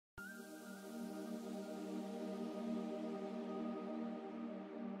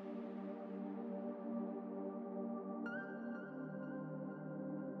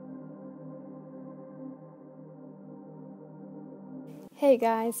Hey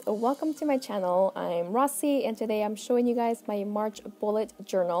guys, welcome to my channel. I'm Rossi and today I'm showing you guys my March bullet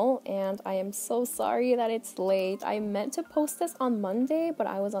journal, and I am so sorry that it's late. I meant to post this on Monday but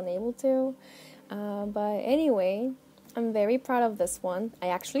I was unable to. But anyway, I'm very proud of this one. I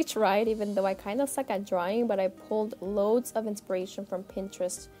actually tried, even though I kind of suck at drawing, but I pulled loads of inspiration from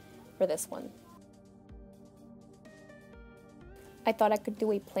Pinterest for this one. I thought I could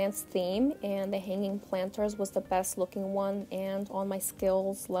do a plants theme, and the hanging planters was the best looking one and on my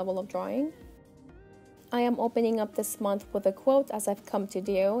skills level of drawing. I am opening up this month with a quote, as I've come to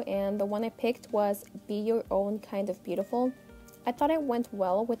do, and the one I picked was "Be your own kind of beautiful." I thought it went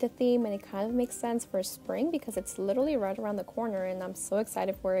well with the theme, and it kind of makes sense for spring because it's literally right around the corner and I'm so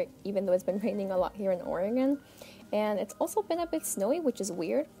excited for it, even though it's been raining a lot here in Oregon. And it's also been a bit snowy, which is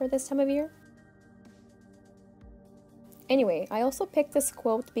weird for this time of year. Anyway, I also picked this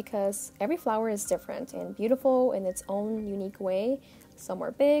quote because every flower is different and beautiful in its own unique way. Some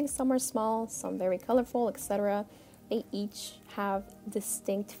are big, some are small, some very colorful, etc. They each have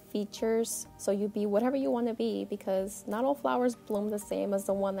distinct features, so you be whatever you want to be because not all flowers bloom the same as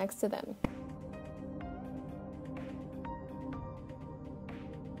the one next to them.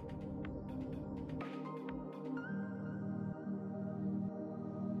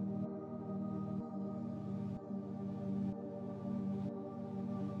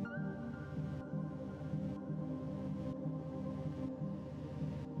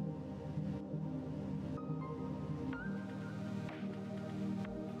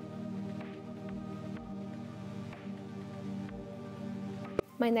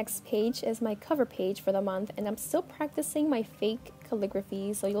 My next page is my cover page for the month, and I'm still practicing my fake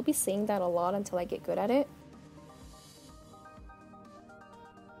calligraphy, so you'll be seeing that a lot until I get good at it.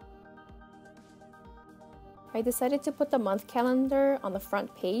 I decided to put the month calendar on the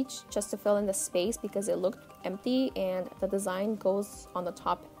front page just to fill in the space because it looked empty and the design goes on the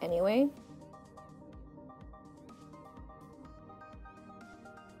top anyway.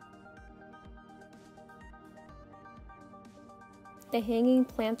 The hanging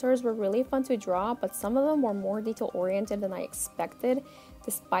planters were really fun to draw, but some of them were more detail-oriented than I expected,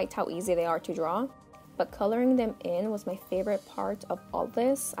 despite how easy they are to draw. But coloring them in was my favorite part of all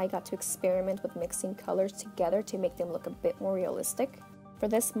this. I got to experiment with mixing colors together to make them look a bit more realistic. For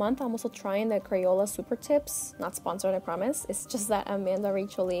this month, I'm also trying the Crayola Super Tips. Not sponsored, I promise. It's just that Amanda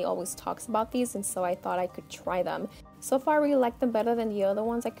Rachel Lee always talks about these, and so I thought I could try them. So far, I really like them better than the other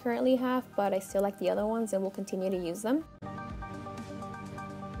ones I currently have, but I still like the other ones and will continue to use them.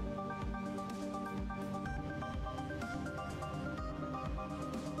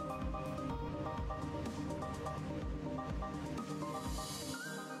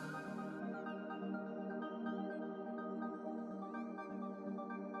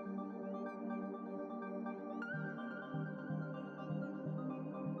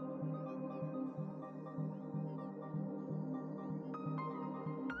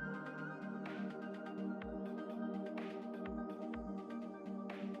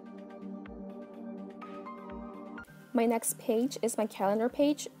 My next page is my calendar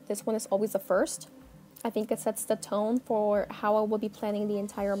page. This one is always the first. I think it sets the tone for how I will be planning the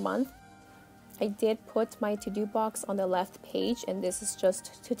entire month. I did put my to-do box on the left page, and this is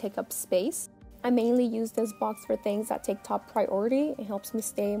just to take up space. I mainly use this box for things that take top priority. It helps me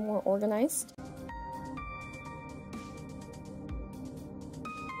stay more organized.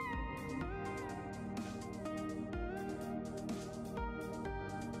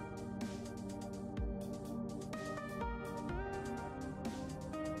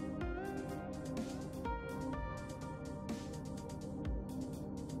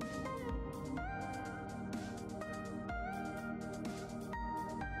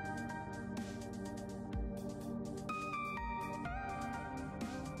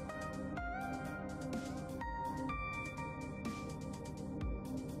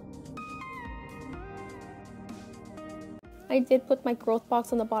 I did put my growth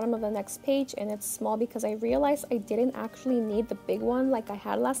box on the bottom of the next page, and it's small because I realized I didn't actually need the big one like I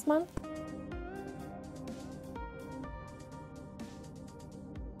had last month.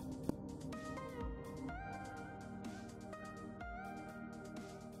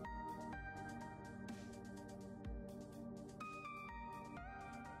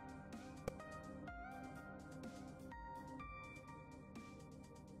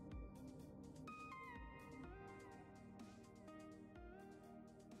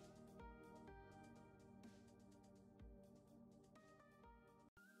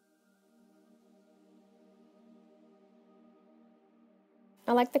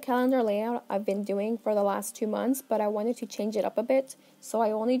 I like the calendar layout I've been doing for the last 2 months, but I wanted to change it up a bit, so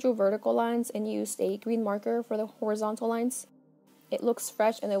I only drew vertical lines and used a green marker for the horizontal lines. It looks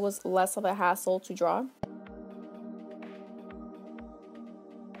fresh and it was less of a hassle to draw.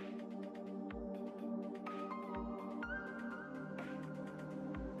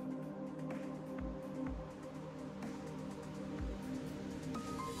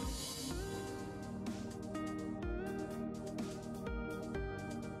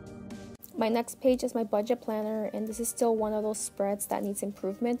 My next page is my budget planner, and this is still one of those spreads that needs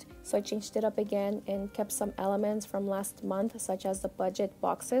improvement, so I changed it up again and kept some elements from last month, such as the budget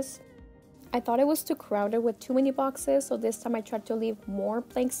boxes. I thought it was too crowded with too many boxes, so this time I tried to leave more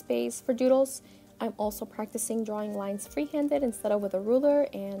blank space for doodles. I'm also practicing drawing lines freehanded instead of with a ruler,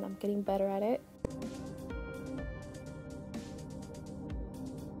 and I'm getting better at it.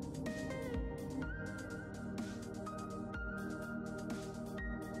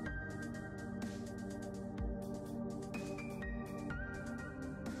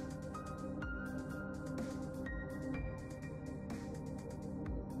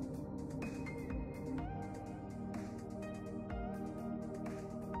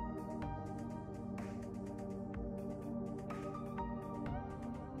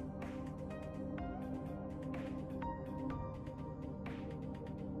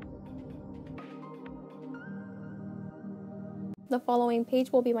 The following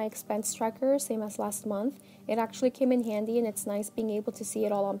page will be my expense tracker, same as last month. It actually came in handy and it's nice being able to see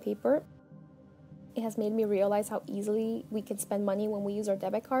it all on paper. It has made me realize how easily we can spend money when we use our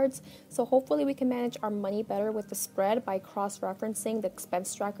debit cards, so hopefully we can manage our money better with the spread by cross-referencing the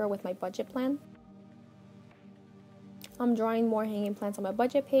expense tracker with my budget plan. I'm drawing more hanging plants on my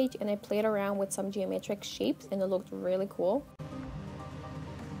budget page, and I played around with some geometric shapes and it looked really cool.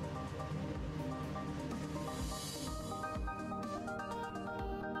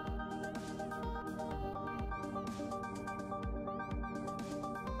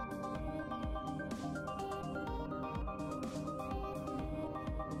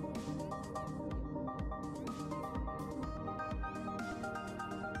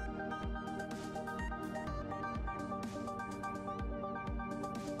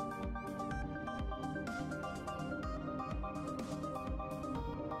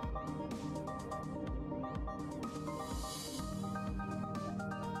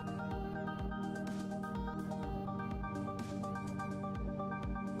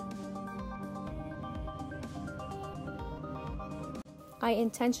 I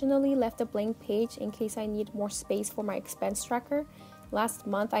intentionally left a blank page in case I need more space for my expense tracker. Last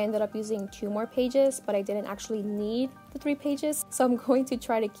month I ended up using 2 more pages, but I didn't actually need the 3 pages, so I'm going to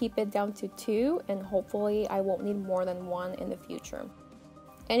try to keep it down to 2, and hopefully I won't need more than 1 in the future.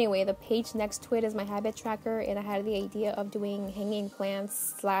 Anyway, the page next to it is my habit tracker, and I had the idea of doing hanging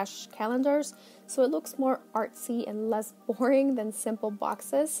plants / calendars, so it looks more artsy and less boring than simple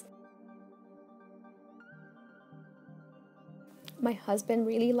boxes. My husband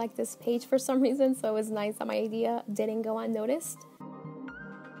really liked this page for some reason, so it was nice that my idea didn't go unnoticed.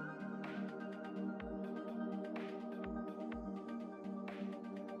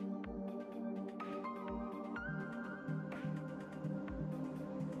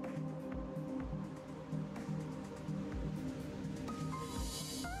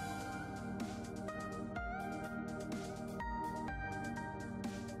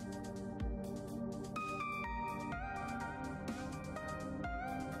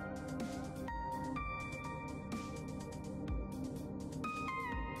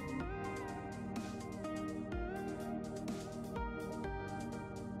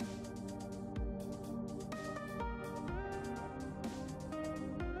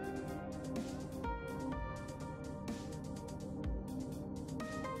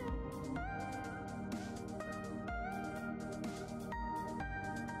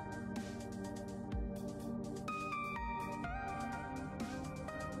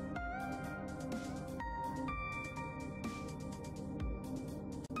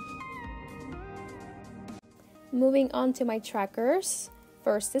 Moving on to my trackers.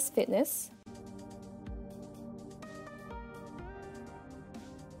 First is fitness.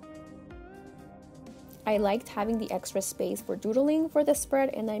 I liked having the extra space for doodling for the spread,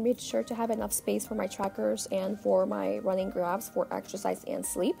 and I made sure to have enough space for my trackers and for my running graphs for exercise and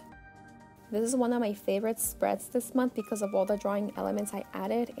sleep. This is one of my favorite spreads this month because of all the drawing elements I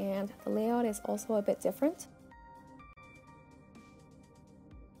added, and the layout is also a bit different.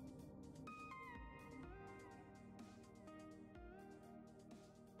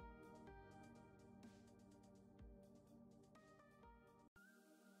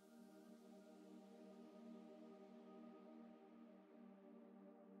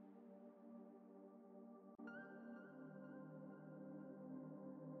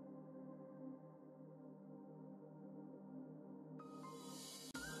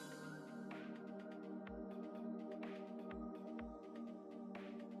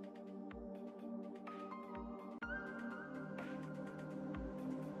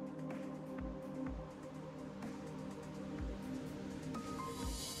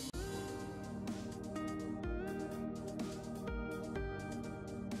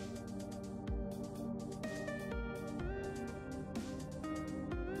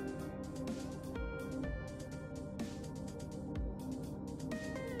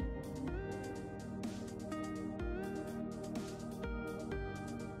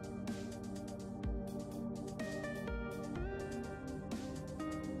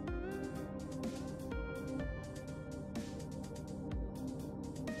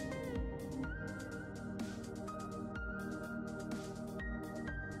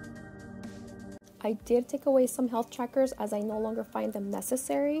 I did take away some health trackers as I no longer find them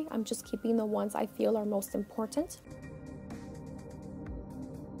necessary. I'm just keeping the ones I feel are most important.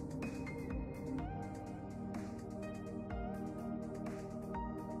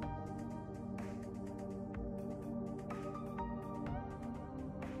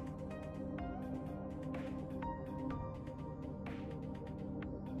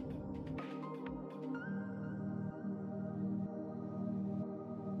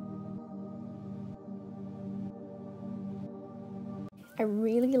 I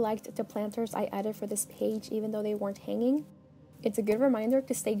really liked the planters I added for this page even though they weren't hanging. It's a good reminder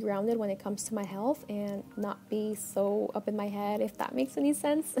to stay grounded when it comes to my health and not be so up in my head, if that makes any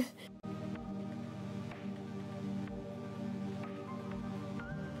sense.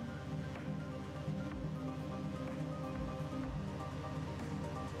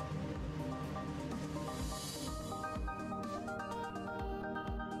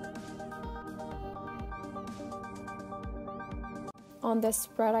 On this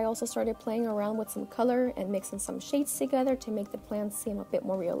spread, I also started playing around with some color and mixing some shades together to make the plants seem a bit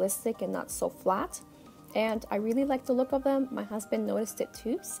more realistic and not so flat. And I really like the look of them. My husband noticed it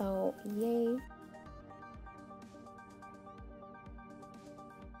too, so yay.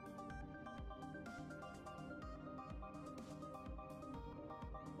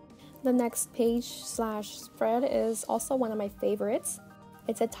 The next page slash spread is also one of my favorites.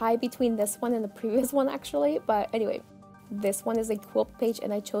 It's a tie between this one and the previous one actually, but anyway. This one is a quilt page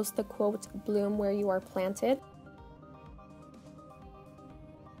and I chose the quote, "Bloom where you are planted."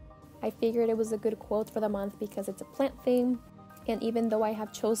 I figured it was a good quote for the month because it's a plant theme, and even though I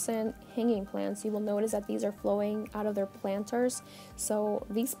have chosen hanging plants, you will notice that these are flowing out of their planters. So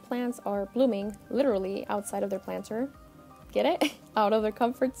these plants are blooming literally outside of their planter. Get it? Out of their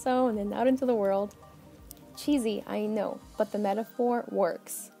comfort zone and out into the world. Cheesy, I know, but the metaphor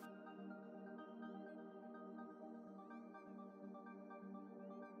works.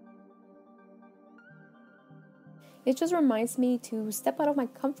 It just reminds me to step out of my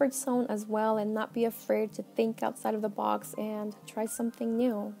comfort zone as well and not be afraid to think outside of the box and try something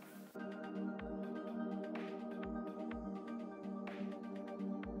new.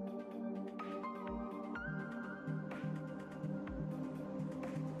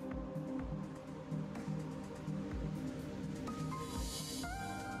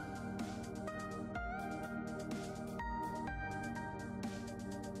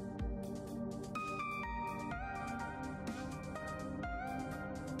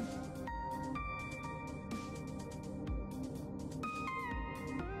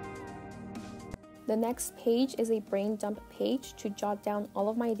 The next page is a brain dump page to jot down all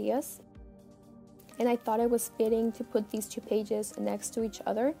of my ideas. And I thought it was fitting to put these two pages next to each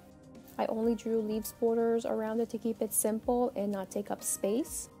other. I only drew leaves borders around it to keep it simple and not take up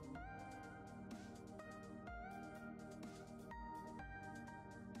space.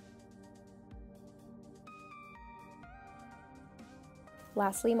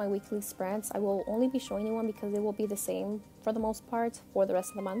 Lastly, my weekly spreads. I will only be showing you one because it will be the same for the most part for the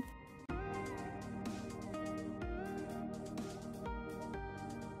rest of the month.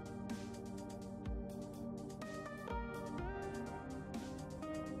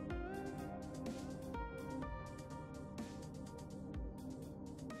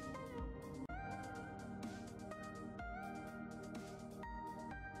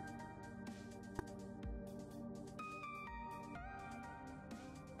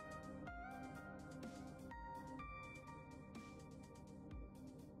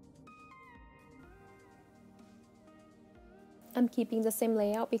 I'm keeping the same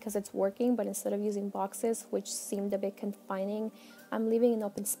layout because it's working, but instead of using boxes, which seemed a bit confining, I'm leaving an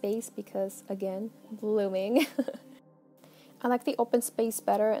open space because, again, blooming. I like the open space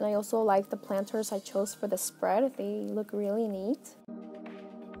better, and I also like the planters I chose for the spread. They look really neat.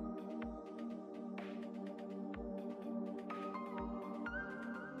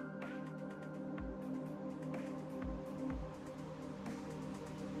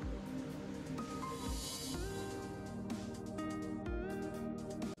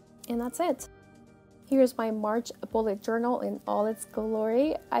 And that's it. Here's my March bullet journal in all its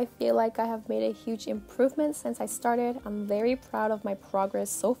glory. I feel like I have made a huge improvement since I started. I'm very proud of my progress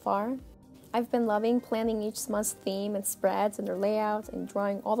so far. I've been loving planning each month's theme and spreads and their layout and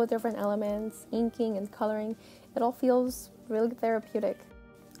drawing all the different elements, inking and coloring. It all feels really therapeutic.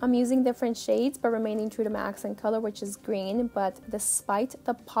 I'm using different shades but remaining true to my accent color, which is green, but despite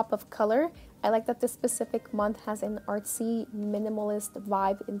the pop of color, I like that this specific month has an artsy, minimalist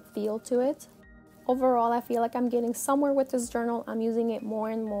vibe and feel to it. Overall, I feel like I'm getting somewhere with this journal. I'm using it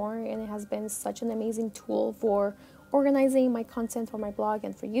more and more, and it has been such an amazing tool for organizing my content for my blog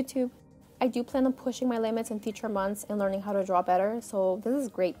and for YouTube. I do plan on pushing my limits in future months and learning how to draw better, so this is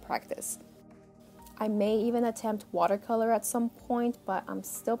great practice. I may even attempt watercolor at some point, but I'm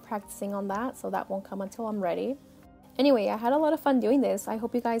still practicing on that, so that won't come until I'm ready. Anyway, I had a lot of fun doing this. I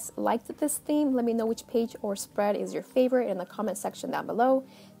hope you guys liked this theme. Let me know which page or spread is your favorite in the comment section down below.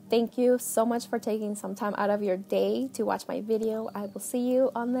 Thank you so much for taking some time out of your day to watch my video. I will see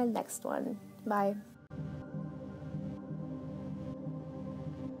you on the next one. Bye.